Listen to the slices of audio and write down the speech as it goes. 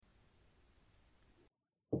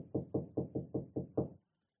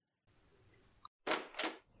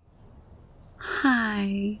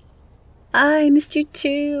Hi. I missed you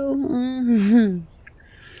too.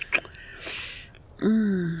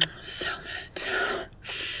 So much.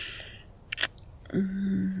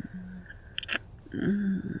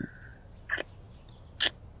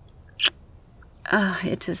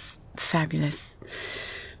 It was fabulous.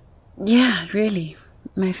 Yeah, really.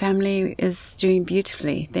 My family is doing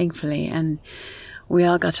beautifully, thankfully, and we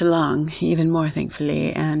all got along even more,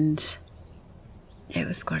 thankfully, and it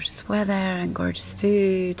was gorgeous weather and gorgeous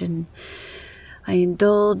food, and I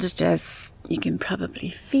indulged, as you can probably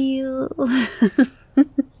feel.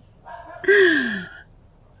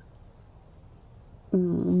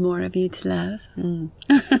 More of you to love.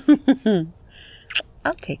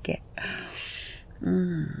 I'll take it.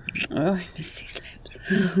 Oh, I miss these lips.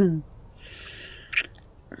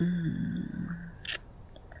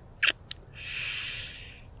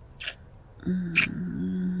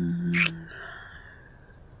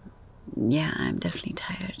 Yeah, I'm definitely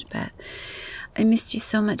tired, but I missed you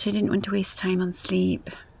so much. I didn't want to waste time on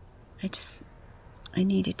sleep. I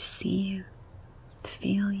needed to see you, to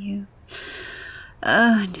feel you,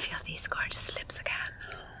 and feel these gorgeous lips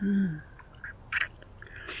again.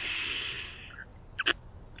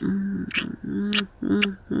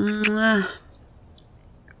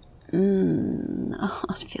 Oh,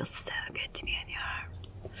 it feels so good to be in your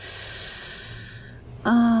arms.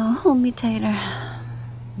 Oh, hold me tighter.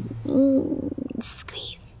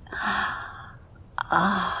 Squeeze.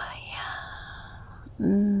 Oh, yeah.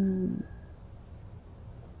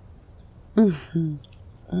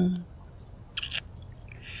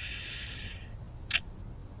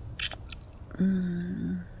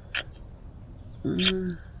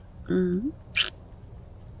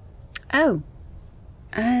 Oh,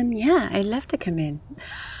 yeah, I'd love to come in.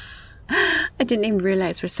 I didn't even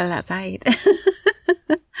realize we're still outside.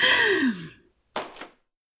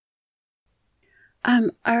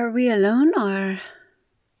 Are we alone or?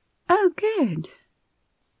 Oh, good.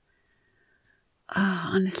 Oh,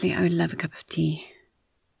 honestly, I would love a cup of tea.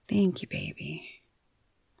 Thank you, baby.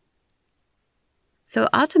 So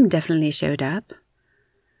Autumn definitely showed up.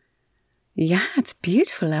 Yeah, it's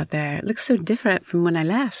beautiful out there. It looks so different from when I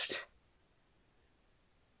left.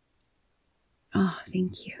 Oh,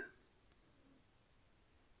 thank you.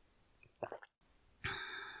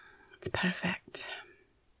 It's perfect.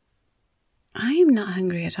 I am not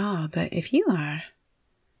hungry at all, but if you are...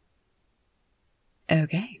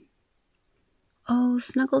 Okay. Oh,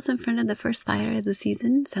 snuggles in front of the first fire of the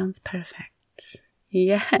season sounds perfect.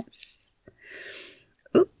 Yes.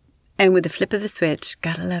 Oop. And with the flip of a switch,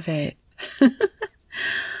 gotta love it.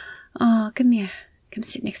 Oh, come here. Come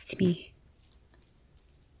sit next to me.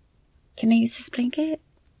 Can I use this blanket?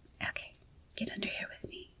 Okay. Get under here with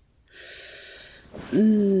me.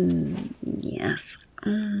 Yes.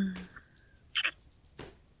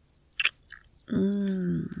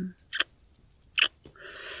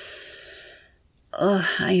 Oh,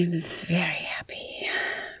 I am very happy.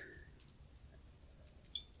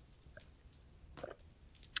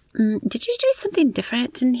 Did you do something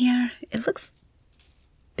different in here? It looks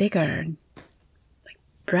bigger, like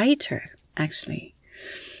brighter, actually.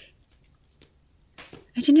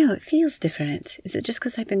 I don't know, it feels different. Is it just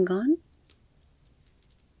because I've been gone?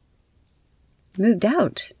 Moved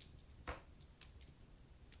out?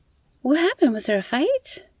 What happened? Was there a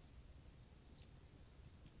fight?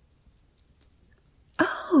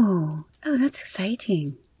 Oh, that's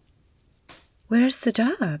exciting. Where's the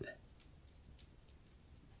job?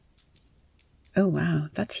 Oh, wow,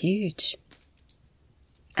 that's huge.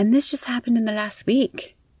 And this just happened in the last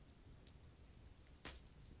week.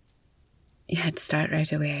 You had to start right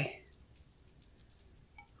away.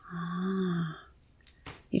 Ah,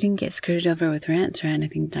 you didn't get screwed over with rent or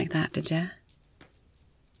anything like that, did you?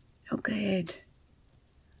 Oh, good.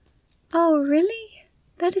 Oh, really?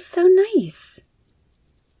 That is so nice.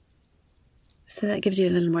 So that gives you a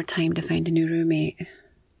little more time to find a new roommate.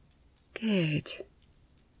 Good.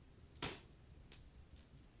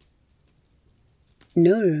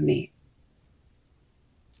 No roommate.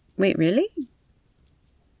 Wait, really?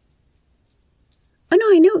 Oh, no,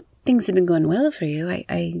 I know things have been going well for you.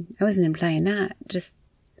 I wasn't implying that. Just,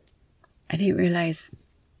 I didn't realize,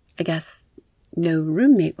 I guess, no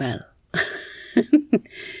roommate well.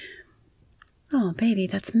 Oh, baby,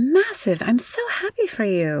 that's massive. I'm so happy for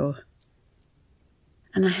you.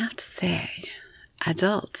 And I have to say,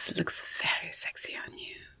 adult looks very sexy on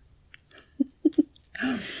you.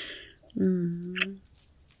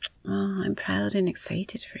 Oh, I'm proud and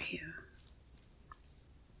excited for you.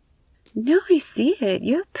 No, I see it.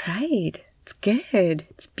 You have pride. It's good.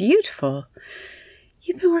 It's beautiful.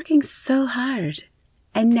 You've been working so hard.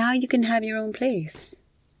 And now you can have your own place.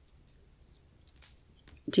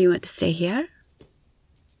 Do you want to stay here?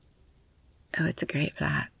 Oh, it's a great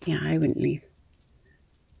flat. Yeah, I wouldn't leave.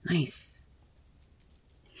 Nice.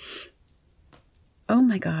 Oh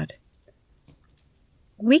my God.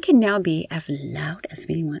 We can now be as loud as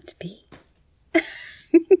we want to be.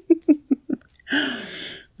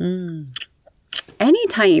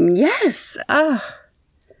 Anytime, yes. Oh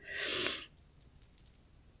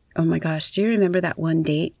my gosh, do you remember that one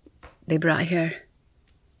date they brought here?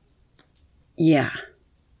 Yeah.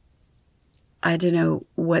 I don't know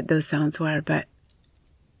what those sounds were, but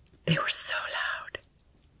they were so loud.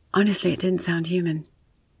 Honestly, it didn't sound human.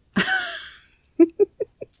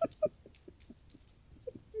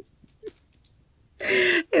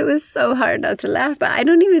 It was so hard not to laugh, but I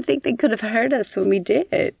don't even think they could have heard us when we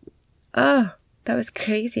did. Oh, that was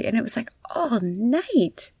crazy. And it was like all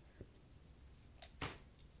night.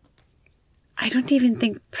 I don't even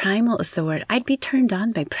think primal is the word. I'd be turned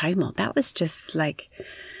on by primal. That was just like,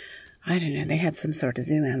 I don't know, they had some sort of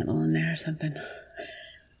zoo animal in there or something.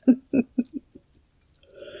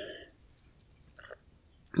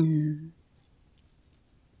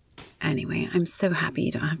 Anyway, I'm so happy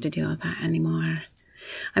you don't have to deal with that anymore.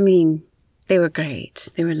 I mean, they were great.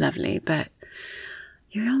 They were lovely, but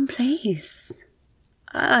your own place.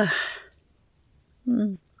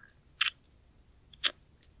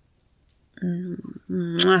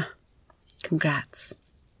 Congrats.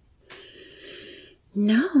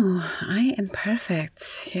 No, I am perfect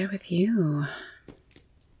here with you.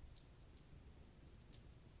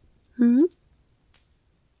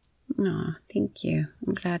 Oh, thank you.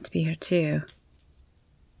 I'm glad to be here too.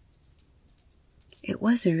 It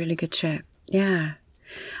was a really good trip. Yeah.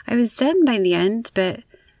 I was done by the end, but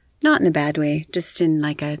not in a bad way. Just in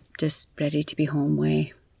like a just ready to be home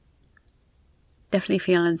way. Definitely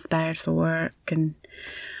feel inspired for work, and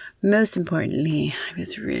most importantly, I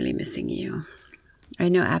was really missing you. I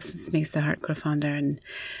know absence makes the heart grow fonder, and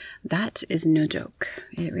that is no joke.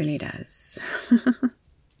 It really does.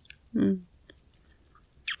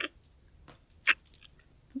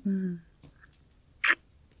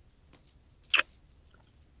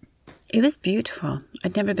 It was beautiful.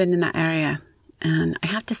 I'd never been in that area, and I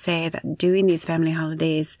have to say that doing these family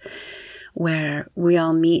holidays where we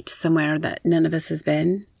all meet somewhere that none of us has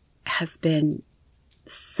been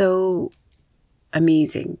so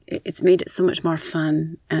amazing. It's made it so much more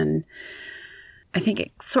fun, and I think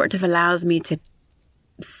it sort of allows me to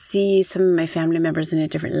see some of my family members in a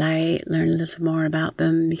different light, learn a little more about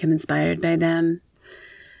them, become inspired by them.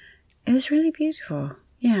 It was really beautiful.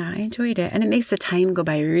 Yeah, I enjoyed it, and it makes the time go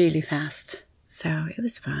by really fast. So it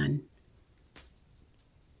was fun.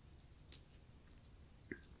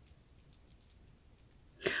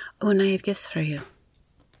 Oh, and I have gifts for you.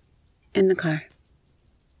 In the car.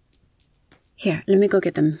 Here, let me go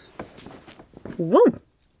get them. Whoa!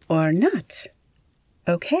 Or not.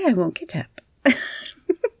 Okay, I won't get up.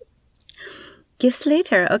 Gifts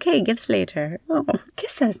later. Okay, gifts later. Oh,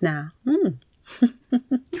 kiss us now.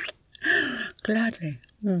 Gladly.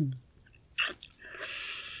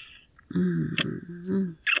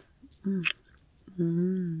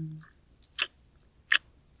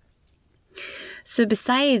 So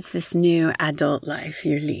besides this new adult life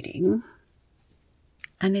you're leading,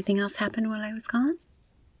 anything else happened while I was gone?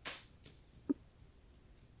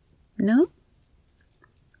 No?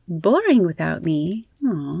 Boring without me?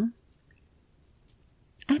 Aw.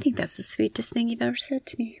 I think that's the sweetest thing you've ever said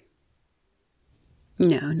to me.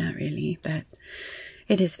 No, not really, but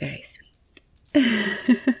it is very sweet.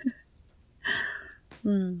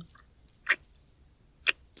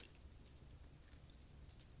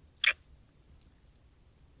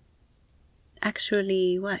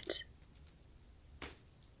 Actually, what?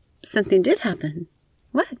 Something did happen.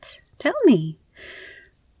 What? Tell me.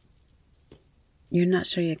 You're not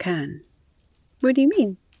sure you can. What do you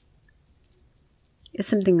mean? Is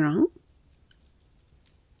something wrong?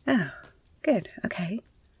 Oh, good. Okay.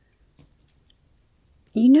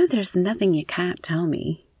 You know there's nothing you can't tell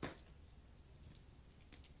me.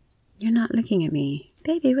 You're not looking at me.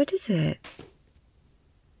 Baby, what is it?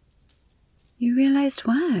 You realized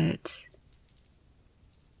what?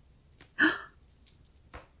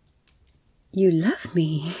 You love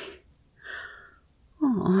me.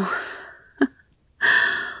 Oh.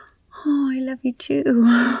 Oh, I love you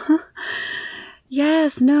too.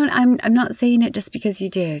 Yes, no, I'm not saying it just because you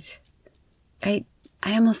did. I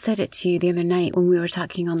almost said it to you the other night when we were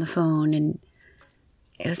talking on the phone, and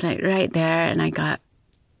it was like right there, and I got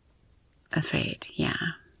afraid. Yeah.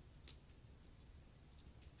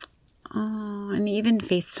 Oh, and even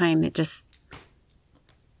FaceTime,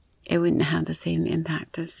 it wouldn't have the same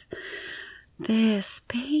impact as this,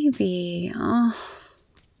 baby. Oh,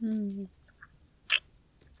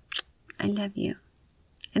 I love you.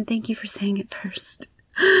 And thank you for saying it first.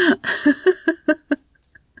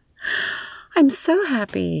 I'm so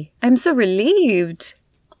happy. I'm so relieved.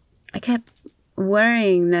 I kept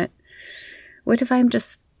worrying that, what if I'm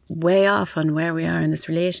just way off on where we are in this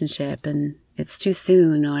relationship and it's too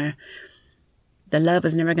soon, or the love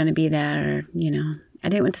is never going to be there, or, I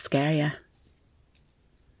didn't want to scare you.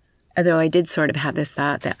 Although I did sort of have this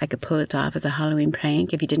thought that I could pull it off as a Halloween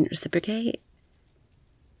prank if you didn't reciprocate.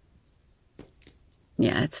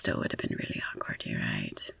 Yeah, it still would have been really awkward, you're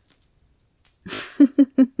right.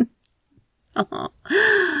 Oh,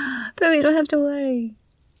 but we don't have to worry.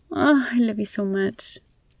 Oh, I love you so much.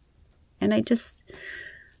 And I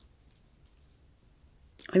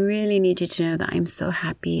really need you to know that I'm so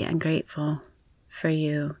happy and grateful for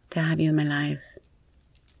you to have you in my life.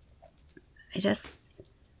 I just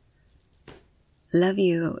love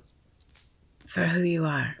you for who you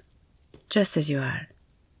are, just as you are.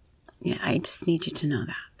 Yeah, I just need you to know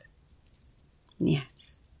that.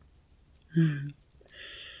 Yes. You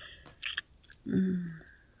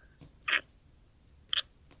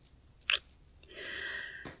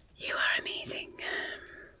are amazing.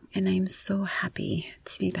 And I'm so happy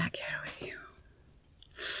to be back here with you.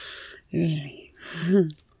 Really.